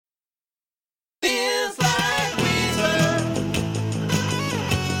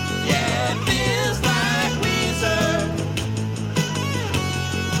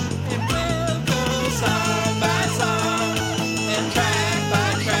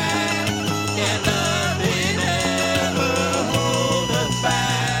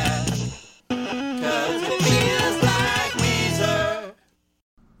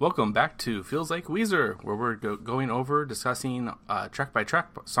Welcome back to Feels Like Weezer, where we're going over, discussing track by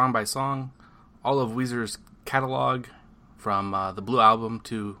track, song by song, all of Weezer's catalog from the Blue Album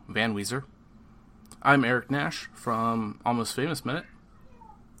to Van Weezer. I'm Eric Nash from Almost Famous Minute.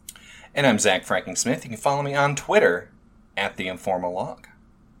 And I'm Zach Franking-Smith. You can follow me on Twitter at The Informal Log.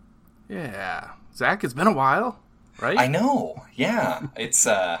 Yeah. Zach, it's been a while, right? I know. Yeah. It's,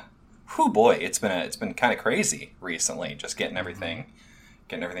 it's been kind of crazy recently, just getting everything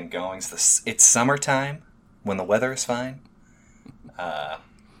going. It's summertime when the weather is fine.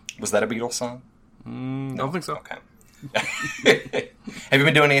 Was that a Beatles song? No, don't think so. Okay. Have you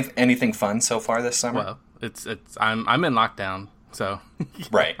been doing anything fun so far this summer? Well, I'm in lockdown, so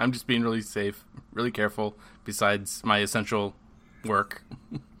right. I'm just being really safe, really careful. Besides my essential work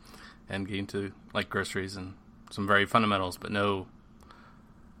and getting to like groceries and some very fundamentals, but no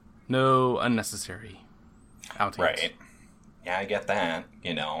unnecessary outings. Right. Yeah, I get that,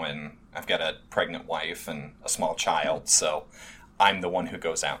 and I've got a pregnant wife and a small child, so I'm the one who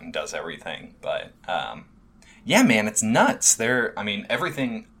goes out and does everything. But, yeah, man, it's nuts.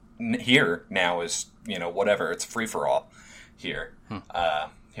 Everything here now is, whatever. It's free-for-all here in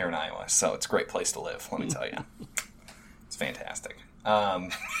Iowa. So it's a great place to live, let me tell you. It's fantastic.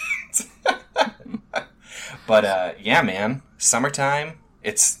 But, yeah, man, summertime,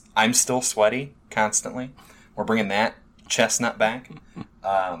 I'm still sweaty constantly. We're bringing that chestnut back.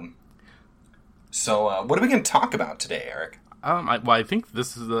 So what are we going to talk about today, Eric? I think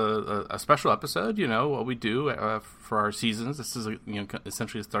this is a special episode. What we do for our seasons. This is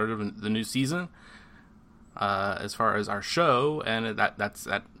essentially the start of the new season as far as our show, and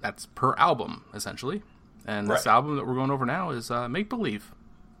that's per album essentially. And this album that we're going over now is Make Believe.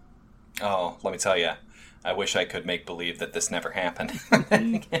 Oh, let me tell you, I wish I could make believe that this never happened.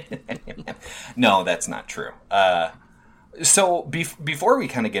 No, that's not true. So before we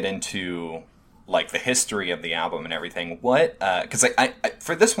kind of get into like the history of the album and everything, because I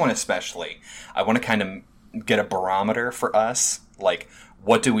for this one especially, I want to kind of get a barometer for us. Like,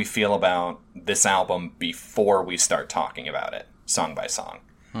 what do we feel about this album before we start talking about it, song by song?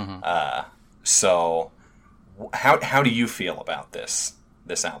 Mm-hmm. So how do you feel about this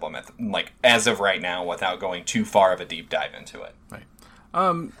album, as of right now, without going too far of a deep dive into it? Right.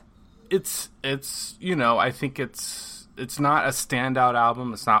 It's I think it's not a standout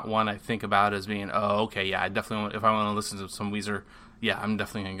album. It's not one I think about as being, I definitely want, if I want to listen to some Weezer, yeah, I'm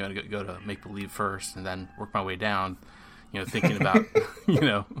definitely going to go to Make Believe first and then work my way down, thinking about,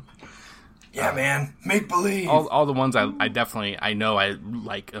 Yeah, man, Make Believe. All the ones I know I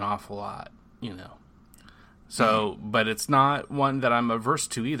like an awful lot, So, but it's not one that I'm averse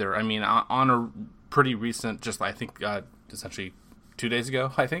to either. I mean, on a pretty recent, just I think essentially 2 days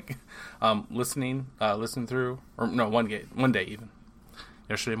ago, I think, listening through, or no, one day even,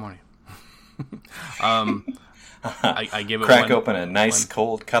 yesterday morning. I gave it crack open a nice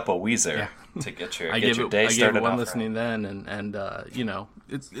cold cup of Weezer to get your day started. I gave it one off listening then, and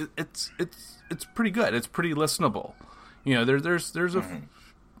it's pretty good. It's pretty listenable. There's a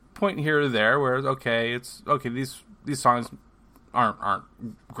point here or there where these songs aren't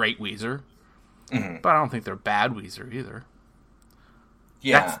great Weezer, but I don't think they're bad Weezer either.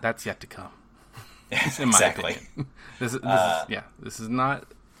 Yeah, that's yet to come. In exactly. My opinion. This is not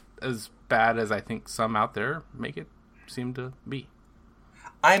as bad as I think some out there make it seem to be.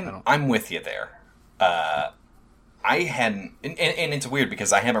 I'm with you there. I hadn't, and it's weird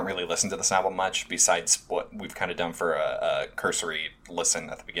because I haven't really listened to this album much besides what we've kind of done for a cursory listen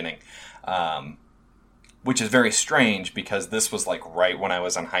at the beginning, which is very strange because this was like right when I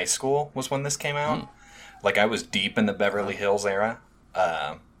was in high school was when this came out. Like I was deep in the Beverly Hills era.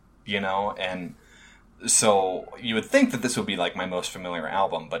 And so you would think that this would be like my most familiar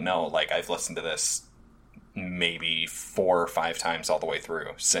album, but no, like I've listened to this maybe 4 or 5 times all the way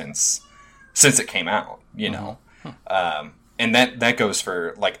through since it came out, and that goes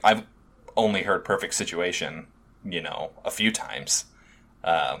for like, I've only heard Perfect Situation, a few times,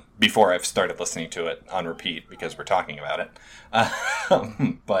 before I've started listening to it on repeat because we're talking about it.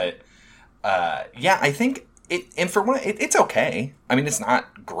 But, I think and for one, it's okay. I mean, it's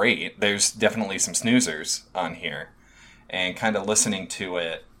not great. There's definitely some snoozers on here. And kind of listening to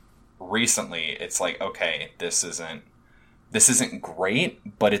it recently, it's like, okay, this isn't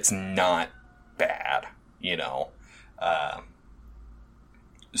great, but it's not bad,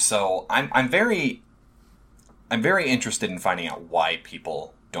 So I'm very interested in finding out why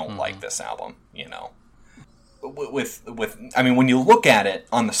people don't like this album, when you look at it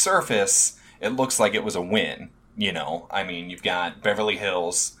on the surface, it looks like it was a win, I mean, you've got Beverly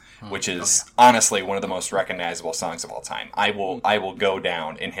Hills, which is honestly one of the most recognizable songs of all time. I will go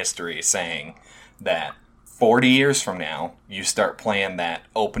down in history saying that 40 years from now, you start playing that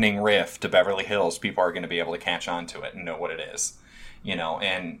opening riff to Beverly Hills, people are going to be able to catch on to it and know what it is.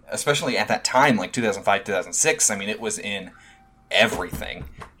 And especially at that time, like 2005, 2006, I mean, it was in everything,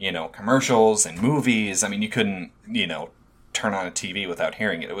 commercials and movies. I mean, you couldn't, turn on a TV without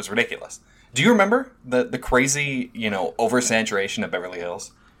hearing it. It was ridiculous. Do you remember the crazy, oversaturation of Beverly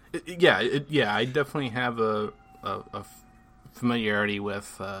Hills? I definitely have a familiarity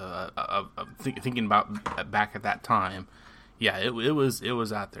with thinking about back at that time. Yeah, it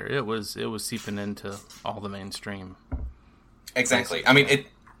was out there. It was seeping into all the mainstream. Exactly. I mean,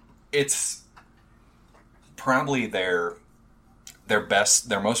 it's probably their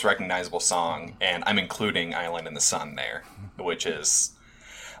most recognizable song, and I'm including "Island in the Sun" there, which is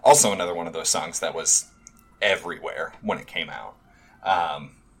also another one of those songs that was everywhere when it came out.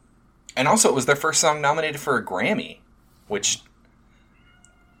 And also, it was their first song nominated for a Grammy, which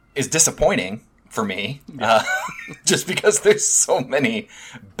is disappointing for me, just because there's so many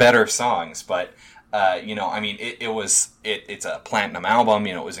better songs. But, I mean, it's a platinum album,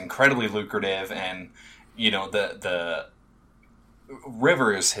 it was incredibly lucrative, and, the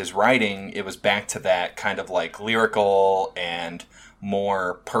Rivers, his writing, it was back to that kind of like lyrical and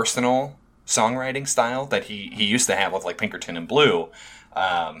more personal songwriting style that he used to have with like Pinkerton and Blue,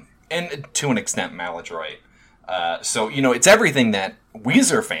 and to an extent Maladroit. So, it's everything that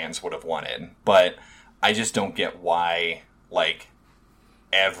Weezer fans would have wanted, but I just don't get why, like,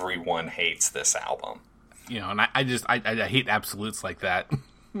 everyone hates this album. And I hate absolutes like that.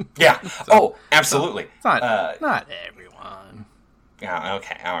 Yeah. So, absolutely. It's not everyone. Yeah,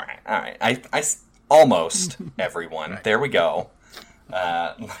 okay, all right. I almost everyone. Right. There we go.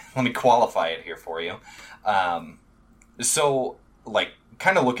 Let me qualify it here for you. So, like,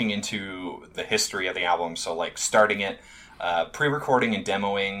 kind of looking into the history of the album, so, like, starting it, pre-recording and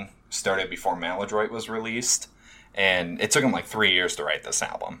demoing started before Maladroit was released, and it took him, like, 3 years to write this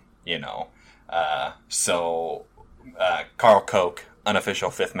album, So, Carl Koch,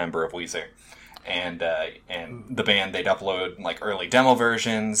 unofficial fifth member of Weezer, and the band, they'd upload like early demo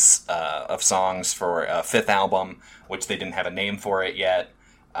versions of songs for a fifth album, which they didn't have a name for it yet.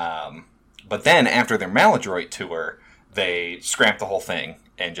 But then after their Maladroit tour, they scrapped the whole thing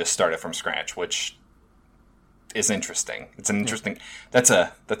and just started from scratch, which is interesting. It's an interesting. It's an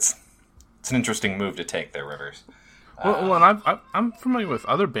interesting move to take there, Rivers. Well, and I'm familiar with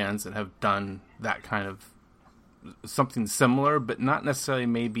other bands that have done that kind of something similar, but not necessarily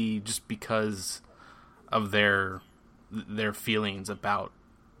maybe just because of their feelings about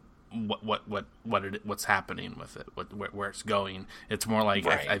what's happening with it, where it's going. It's more like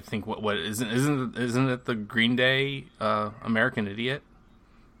right. I think what isn't it the Green Day American Idiot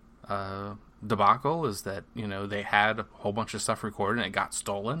debacle is that they had a whole bunch of stuff recorded and it got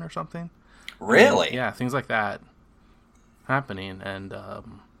stolen or something. Really? Yeah, things like that happening, and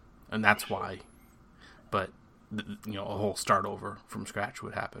that's why. But a whole start over from scratch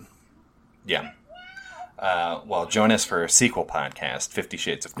would happen. Yeah. Well, join us for a sequel podcast, 50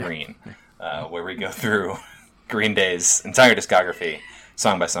 Shades of Green, where we go through Green Day's entire discography,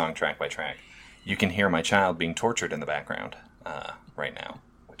 song by song, track by track. You can hear my child being tortured in the background right now,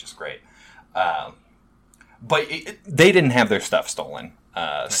 which is great. But they didn't have their stuff stolen,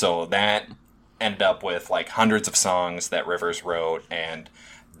 so that ended up with like hundreds of songs that Rivers wrote, and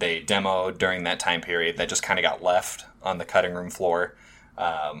they demoed during that time period that just kind of got left on the cutting room floor.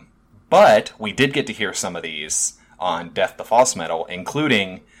 But we did get to hear some of these on Death the False Metal,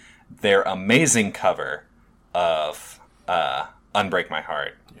 including their amazing cover of Unbreak My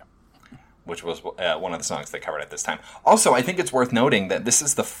Heart, which was one of the songs they covered at this time. Also, I think it's worth noting that this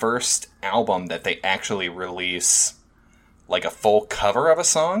is the first album that they actually release like a full cover of a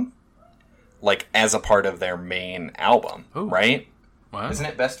song, like as a part of their main album. Ooh. Right? What? Isn't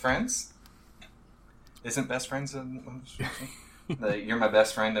it Best Friends? Isn't Best Friends You're my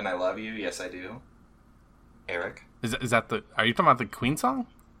best friend and I love you? Yes, I do. Eric? Is that the... Are you talking about the Queen song?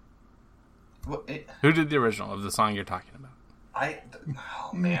 Well, who did the original of the song you're talking about?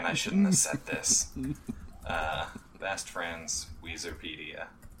 Oh, man, I shouldn't have said this. Best Friends, Weezerpedia.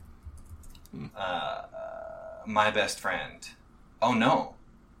 My best friend. Oh, no.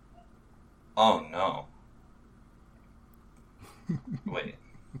 Oh, no. Wait.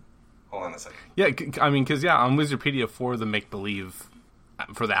 Hold on a second. Yeah, I mean, because, on Weezerpedia for the make-believe,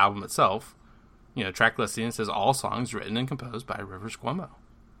 for the album itself, track listing says all songs written and composed by Rivers Cuomo.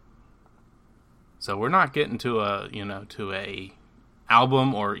 So we're not getting to a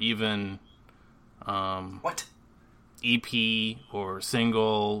album or even... what? EP or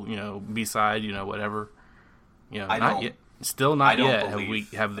single, B-side, whatever. I Not don't- yet. Still not I don't yet.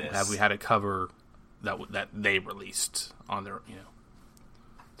 believe Have this. we had a cover that they released on their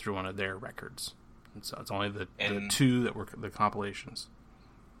through one of their records? And so it's only the And- two that were the compilations.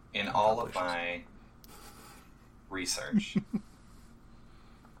 In all of my research,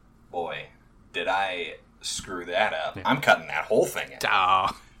 boy, did I screw that up. Yeah. I'm cutting that whole thing out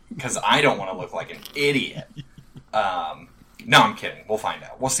Ah, because I don't want to look like an idiot. No, I'm kidding. We'll find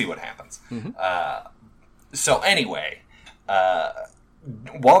out. We'll see what happens. So anyway,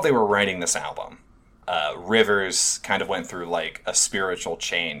 while they were writing this album, Rivers kind of went through like a spiritual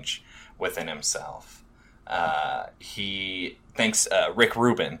change within himself. He thanks Rick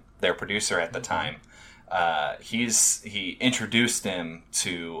Rubin, their producer at the time. He introduced him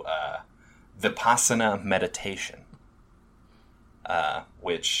to Vipassana meditation,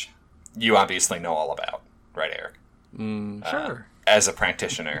 which you obviously know all about, right, Eric? sure. As a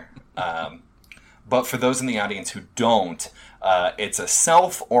practitioner. But for those in the audience who don't, it's a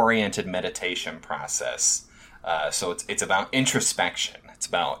self-oriented meditation process. So it's about introspection. It's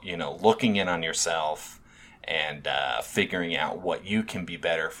about, looking in on yourself and figuring out what you can be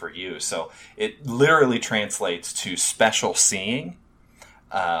better for you. So it literally translates to special seeing,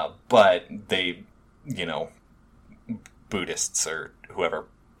 but they, Buddhists or whoever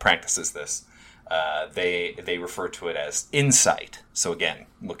practices this, they refer to it as insight. So again,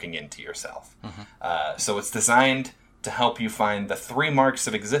 looking into yourself. So it's designed to help you find the 3 marks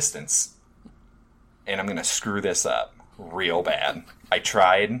of existence. And I'm going to screw this up real bad. I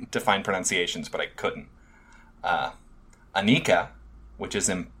tried to find pronunciations, but I couldn't. Anicca, which is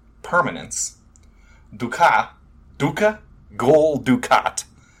impermanence. Dukkha, goal dukkhat.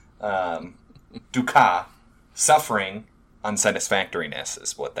 Dukkha, suffering, unsatisfactoriness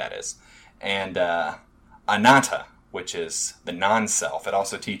is what that is. And anatta, which is the non-self. It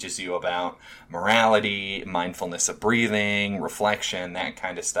also teaches you about morality, mindfulness of breathing, reflection, that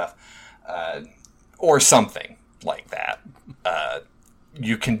kind of stuff. Or something like that.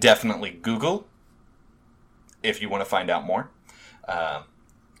 You can definitely Google if you want to find out more.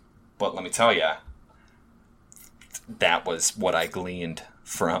 But let me tell you, that was what I gleaned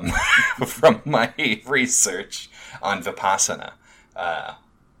from from my research on Vipassana.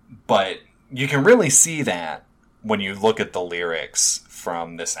 But you can really see that when you look at the lyrics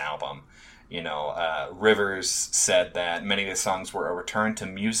from this album. Rivers said that many of the songs were a return to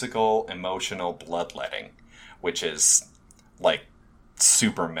musical, emotional bloodletting, which is like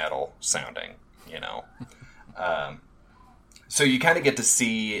super metal sounding, So you kind of get to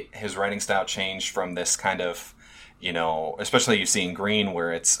see his writing style change from this kind of, especially you see in Green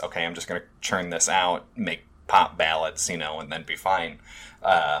where it's, okay, I'm just going to churn this out, make pop ballads, and then be fine,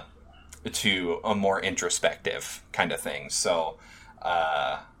 to a more introspective kind of thing. So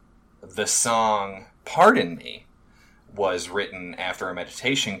the song Pardon Me was written after a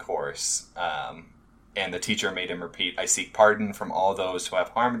meditation course, and the teacher made him repeat, I seek pardon from all those who have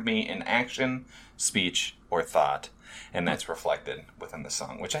harmed me in action, speech, or thought. And that's reflected within the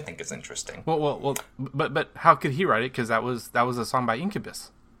song, which I think is interesting. Well, but how could he write it? Because that was a song by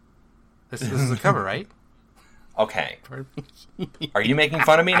Incubus. This is a cover, right? Okay. Are you making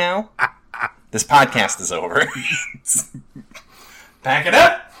fun of me now? This podcast is over. Pack it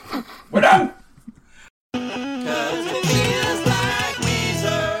up! We're done!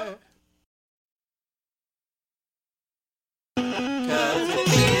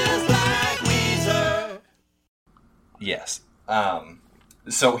 Yes.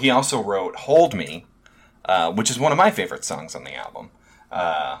 So he also wrote Hold Me, which is one of my favorite songs on the album,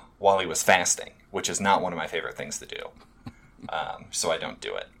 while he was fasting, which is not one of my favorite things to do. So I don't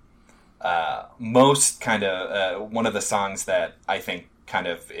do it. Most kind of, one of the songs that I think kind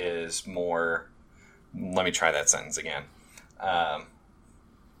of is more, let me try that sentence again.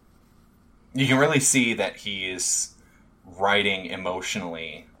 You can really see that he's writing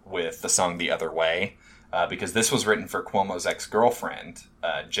emotionally with the song The Other Way, because this was written for Cuomo's ex-girlfriend,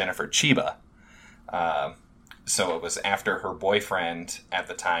 Jennifer Chiba. So it was after her boyfriend at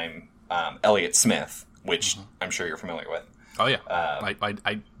the time, Elliott Smith, which I'm sure you're familiar with. Oh yeah,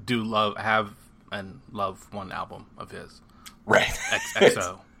 I do love one album of his, right?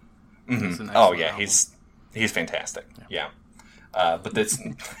 XO. Oh yeah, album. He's fantastic. Yeah. But that's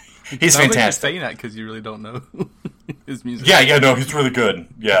he's fantastic. Like you're saying that because you really don't know his music. Yeah, no, he's really good.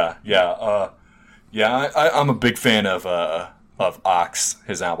 Yeah. I'm a big fan of Ox,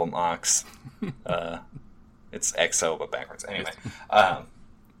 his album Ox. It's XO but backwards. Anyway,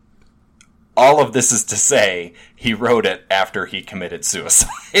 all of this is to say he wrote it after he committed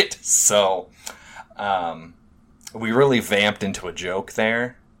suicide. So, we really vamped into a joke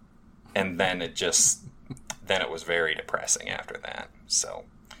there, and then it was very depressing after that. So,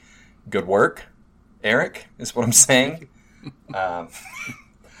 good work, Eric, is what I'm saying.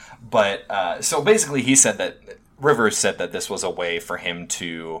 So basically Rivers said that this was a way for him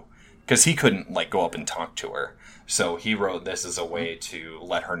to, because he couldn't like go up and talk to her. So he wrote this as a way to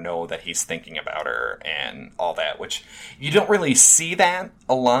let her know that he's thinking about her and all that, which you don't really see that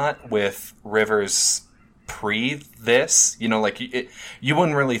a lot with Rivers pre this. You know, like you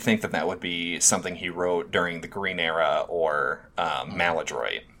wouldn't really think that would be something he wrote during the Green Era or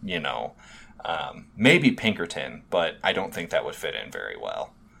Maladroit, you know. Maybe Pinkerton, but I don't think that would fit in very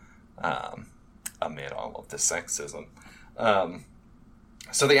well amid all of the sexism.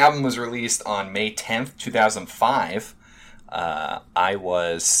 So the album was released on May 10th, 2005. I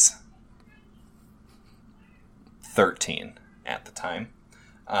was 13 at the time.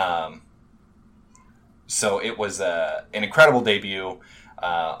 So it was an incredible debut.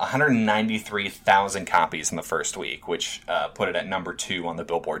 193,000 copies in the first week, which put it at number 2 on the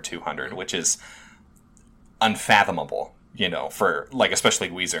Billboard 200, which is unfathomable, you know, for, like, especially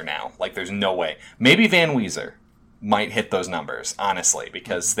Weezer now. Like, there's no way. Maybe Van Weezer might hit those numbers, honestly,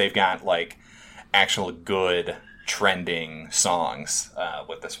 because they've got, like, actual good trending songs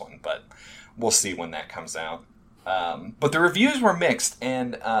with this one, but we'll see when that comes out. But the reviews were mixed,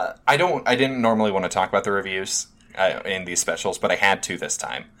 and I didn't normally want to talk about the reviews in these specials, but I had to this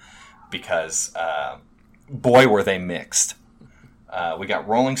time because boy were they mixed. We got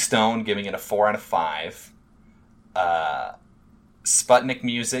Rolling Stone giving it a 4 out of 5. Sputnik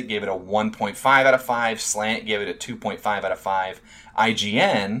Music gave it a 1.5 out of 5. Slant gave it a 2.5 out of 5.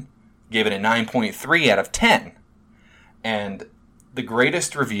 IGN gave it a 9.3 out of 10. And the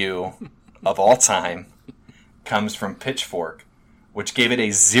greatest review of all time comes from Pitchfork, which gave it a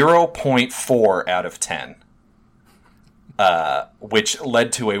 0.4 out of 10. Which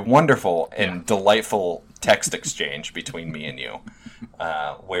led to a wonderful and delightful text exchange between me and you,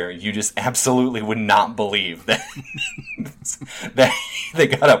 where you just absolutely would not believe that that they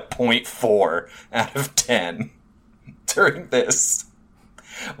got a 0.4 out of 10 during this,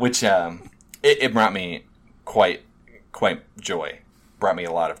 which it brought me quite joy. Brought me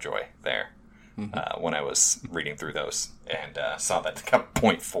a lot of joy there when I was reading through those and saw that they got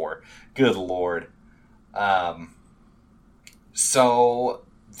 0.4. Good Lord. So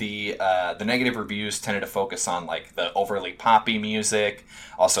the negative reviews tended to focus on like the overly poppy music,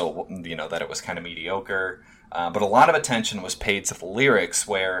 also, you know, that it was kind of mediocre. But a lot of attention was paid to the lyrics,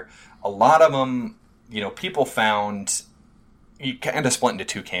 where a lot of them, you know, people found you kind of split into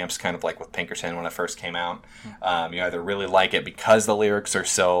two camps, kind of like with Pinkerton when it first came out. You either really like it because the lyrics are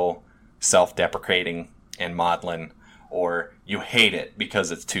so self-deprecating and maudlin, or you hate it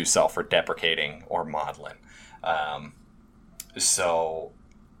because it's too self-deprecating or maudlin.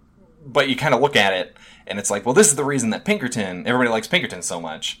 But you kind of look at it, and it's like, well, this is the reason that everybody likes Pinkerton so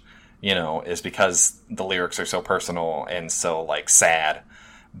much, you know, is because the lyrics are so personal and so, like, sad.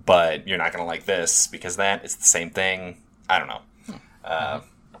 But you're not going to like this because it's the same thing. I don't know.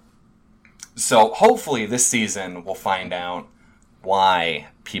 So hopefully this season we'll find out why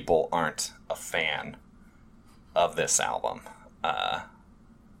people aren't a fan of this album. Why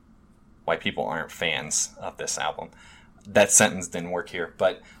people aren't fans of this album. That sentence didn't work here,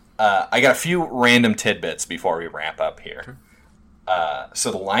 but I got a few random tidbits before we wrap up here.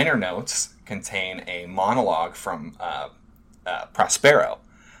 So the liner notes contain a monologue from Prospero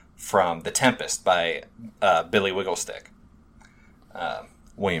from The Tempest by Billy Wigglestick.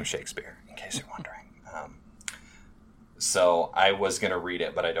 William Shakespeare, in case you're wondering. So I was going to read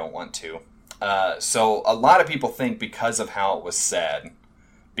it, but I don't want to. So a lot of people think because of how it was said,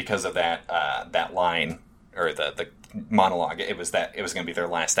 because of that line, or the monologue, it was going to be their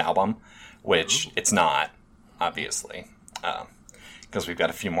last album, which it's not, obviously, because we've got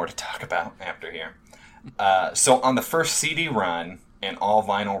a few more to talk about after here. So on the first CD run and all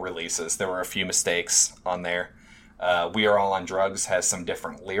vinyl releases, there were a few mistakes on there. We Are All on Drugs has some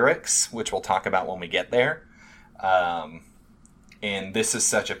different lyrics, which we'll talk about when we get there. And This Is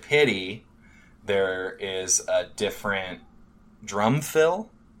Such a Pity, there is a different drum fill,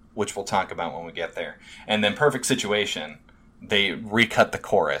 which we'll talk about when we get there. And then Perfect Situation, they recut the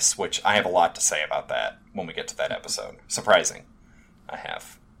chorus, which I have a lot to say about that when we get to that episode. Surprising. I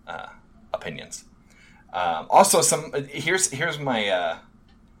have opinions. Also, here's my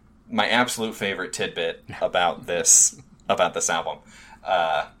my absolute favorite tidbit about this album.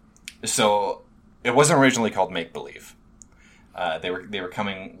 So it wasn't originally called Make Believe. They were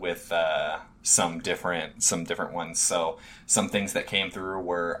coming with some different ones. So some things that came through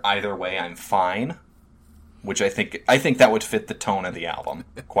were Either Way I'm Fine, which I think that would fit the tone of the album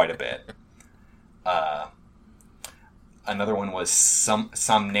quite a bit. Another one was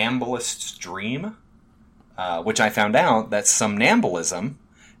Somnambulist's Dream, which I found out that somnambulism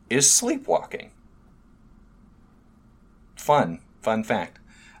is sleepwalking. Fun fact.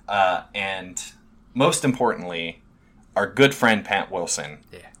 And most importantly, our good friend Pat Wilson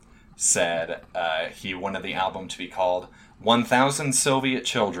said he wanted the album to be called 1,000 Soviet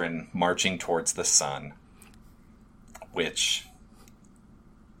Children Marching Towards the Sun. Which,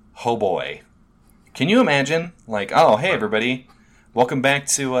 oh boy. Can you imagine? Like, oh, hey everybody, welcome back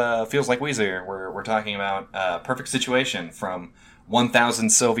to Feels Like Weezer. We're talking about Perfect Situation from 1,000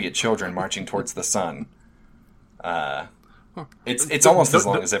 Soviet Children Marching Towards the Sun. It's almost as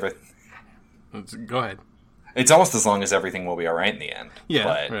long as everything. Go ahead. It's almost as long as Everything Will Be Alright in the end. Yeah,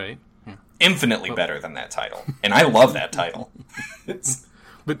 but right. Yeah. Infinitely better than that title, and I love that title.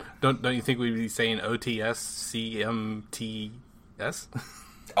 But don't you think we'd be saying OTS CMTS?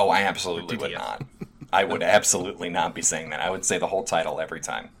 Oh, I absolutely would not. I would absolutely not be saying that. I would say the whole title every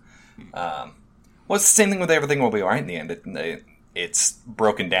time. Well, it's the same thing with Everything Will Be Alright in the end. It's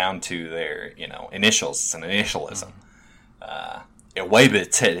broken down to their, initials. It's an initialism.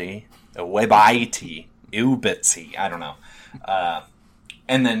 Ewebiti, Ewebaiti, Ubitsi. I don't know.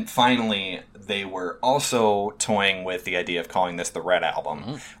 And then finally, they were also toying with the idea of calling this the Red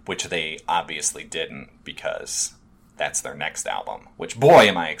Album, which they obviously didn't because that's their next album, which, boy,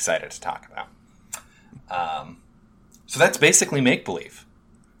 am I excited to talk about. So that's basically Make Believe.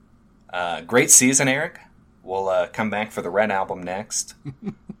 Great season, Eric. We'll come back for the Red Album next.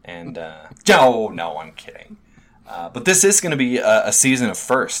 And, no, I'm kidding. But this is going to be a season of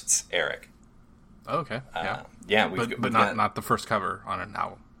firsts, Eric. Okay, yeah. Yeah, but not the first cover on an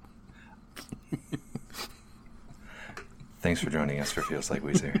album. Thanks for joining us for Feels Like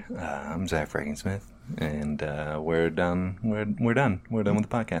Weezer. I'm Zach Fragging-Smith, and we're done. We're done with the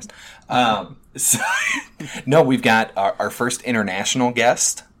podcast. No, we've got our first international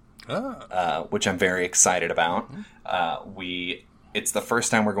guest, which I'm very excited about. It's the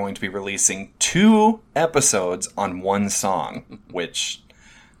first time we're going to be releasing 2 episodes on one song, which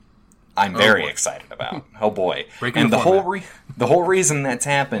I'm very excited about. Oh boy! And the whole reason that's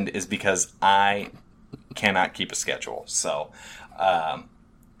happened is because I cannot keep a schedule. So,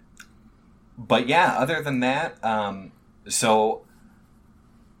 but yeah. Other than that, so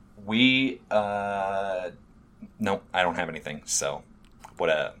we nope, I don't have anything. So, what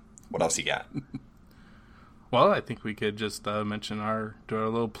else you got? Well, I think we could just mention do our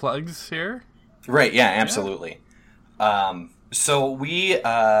little plugs here. Right. Yeah. Absolutely. Yeah. So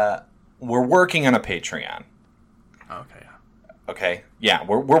we're working on a Patreon. Okay. Okay. Yeah,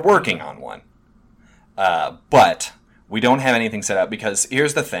 we're working on one. But we don't have anything set up because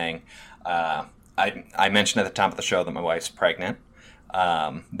here's the thing. I mentioned at the top of the show that my wife's pregnant.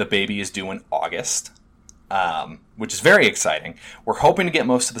 The baby is due in August, which is very exciting. We're hoping to get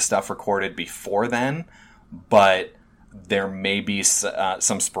most of the stuff recorded before then, but there may be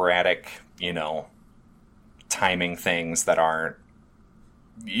some sporadic, timing things that aren't.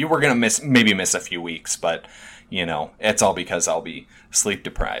 You were going to miss a few weeks, but, it's all because I'll be sleep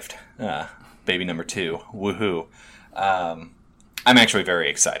deprived. Baby number 2. Woohoo. I'm actually very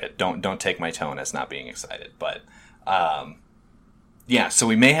excited. Don't take my tone as not being excited. But, yeah, so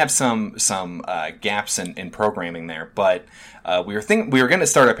we may have some gaps in programming there. But we were going to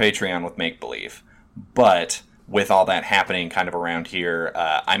start a Patreon with Make Believe. But with all that happening kind of around here,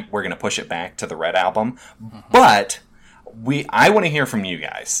 we're going to push it back to the Red Album. But I want to hear from you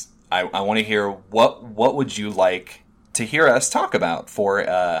guys. I want to hear what would you like to hear us talk about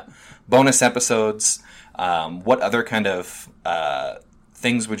for bonus episodes. What other kind of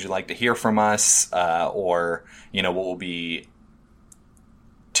things would you like to hear from us? Or, what will be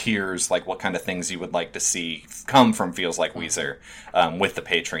tiers, like what kind of things you would like to see come from Feels Like Weezer with the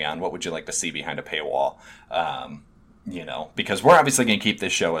Patreon? What would you like to see behind a paywall? Because we're obviously going to keep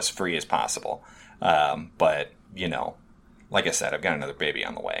this show as free as possible. But, like I said, I've got another baby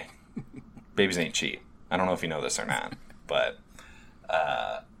on the way. Babies ain't cheap. I don't know if you know this or not, but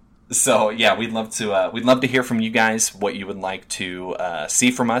so yeah, we'd love to hear from you guys what you would like to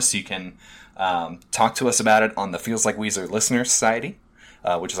see from us. You can talk to us about it on the Feels Like Weezer Listener Society,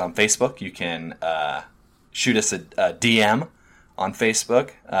 which is on Facebook. You can shoot us a DM on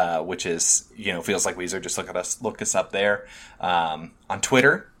Facebook, which is Feels Like Weezer. Just look us up there. On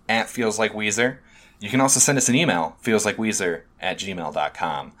Twitter @FeelsLikeWeezer. You can also send us an email,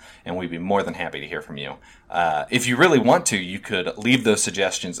 feelslikeweezer@gmail.com, and we'd be more than happy to hear from you. If you really want to, you could leave those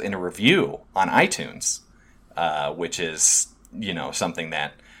suggestions in a review on iTunes, which is, something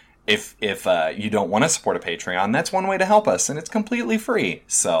that if you don't want to support a Patreon, that's one way to help us, and it's completely free.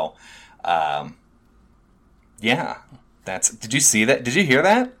 So, yeah, did you see that? Did you hear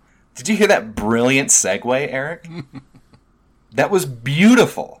that? Did you hear that brilliant segue, Eric? That was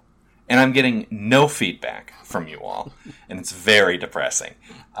beautiful, and I'm getting no feedback from you all, and it's very depressing.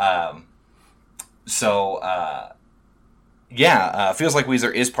 Feels Like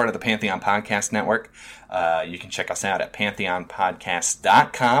Weezer is part of the Pantheon Podcast Network. You can check us out at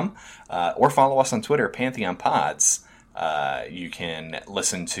pantheonpodcast.com or follow us on Twitter, PantheonPods. You can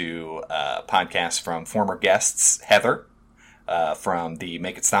listen to podcasts from former guests, Heather, from the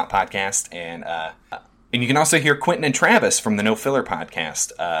Make It Stop podcast, and you can also hear Quentin and Travis from the No Filler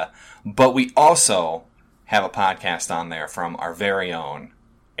podcast. But we also have a podcast on there from our very own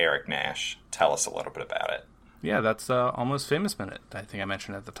Eric Nash. Tell us a little bit about it. Yeah, that's Almost Famous Minute. I think I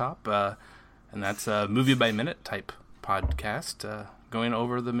mentioned at the top. And that's a movie by minute type podcast going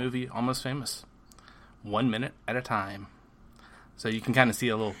over the movie Almost Famous. 1 minute at a time. So you can kind of see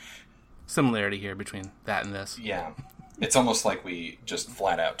a little similarity here between that and this. Yeah. It's almost like we just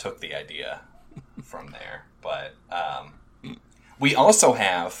flat out took the idea from there. But we also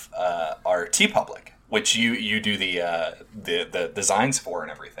have our TeePublic, which you do the designs for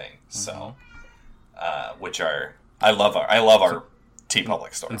and everything. So, which are I love our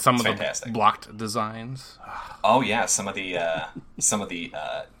TeePublic store. And some it's of fantastic. The blocked designs. Oh yeah, some of the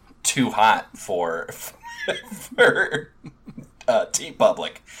too hot for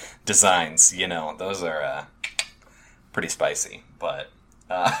TeePublic designs. You know, those are pretty spicy. But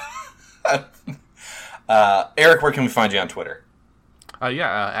Eric, where can we find you on Twitter?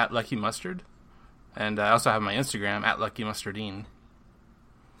 At Lucky Mustard. And I also have my Instagram, at Lucky Mustardine.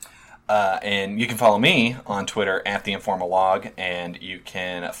 And you can follow me on Twitter, at The Informal Log, and you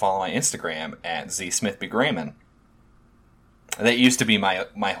can follow my Instagram, at ZSmithBGrayman. That used to be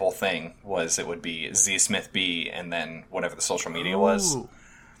my whole thing, was it would be ZSmithB and then whatever the social media was.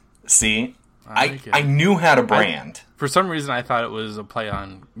 See? I knew how to brand. For some reason, I thought it was a play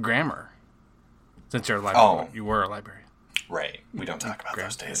on grammar. Since you're a library, you were a library. Right. We don't talk about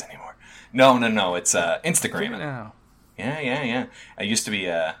those days anymore. No. It's Instagram. Now. Yeah. I used to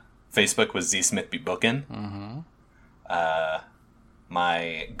be Facebook was ZSmithBBookin. Mm-hmm.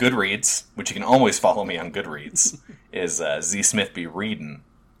 My Goodreads, which you can always follow me on Goodreads, is ZSmithBReadin'.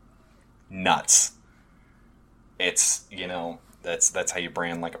 Nuts. It's, that's how you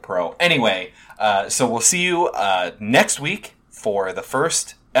brand like a pro. Anyway, so we'll see you next week for the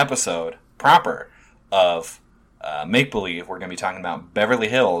first episode proper of Make Believe. We're going to be talking about Beverly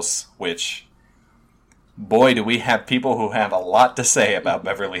Hills, which, boy, do we have people who have a lot to say about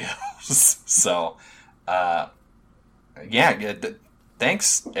Beverly Hills. So,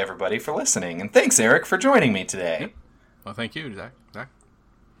 thanks, everybody, for listening. And thanks, Eric, for joining me today. Yep. Well, thank you, Zach.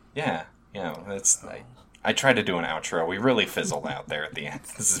 Yeah, I tried to do an outro. We really fizzled out there at the end.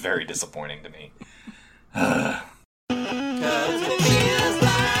 This is very disappointing to me.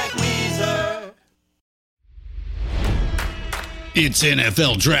 It's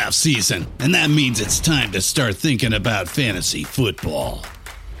NFL draft season, and that means it's time to start thinking about fantasy football.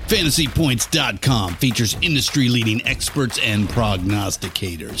 FantasyPoints.com features industry-leading experts and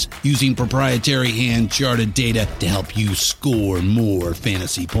prognosticators using proprietary hand-charted data to help you score more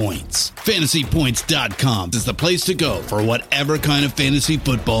fantasy points. FantasyPoints.com is the place to go for whatever kind of fantasy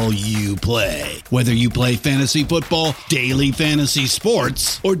football you play. Whether you play fantasy football, daily fantasy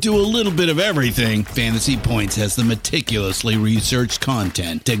sports, or do a little bit of everything, Fantasy Points has the meticulously researched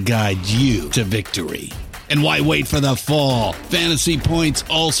content to guide you to victory. And why wait for the fall? Fantasy Points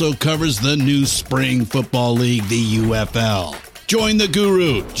also covers the new spring football league, the UFL. Join the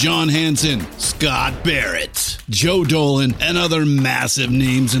guru, John Hansen, Scott Barrett, Joe Dolan, and other massive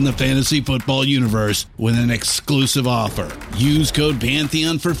names in the fantasy football universe with an exclusive offer. Use code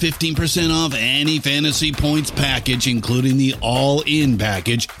Pantheon for 15% off any Fantasy Points package, including the all-in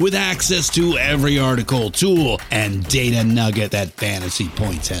package, with access to every article, tool, and data nugget that Fantasy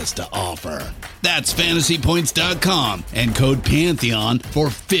Points has to offer. That's FantasyPoints.com and code Pantheon for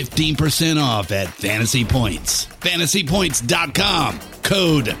 15% off at Fantasy Points. FantasyPoints.com,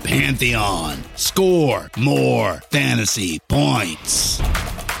 code Pantheon. Score more fantasy points.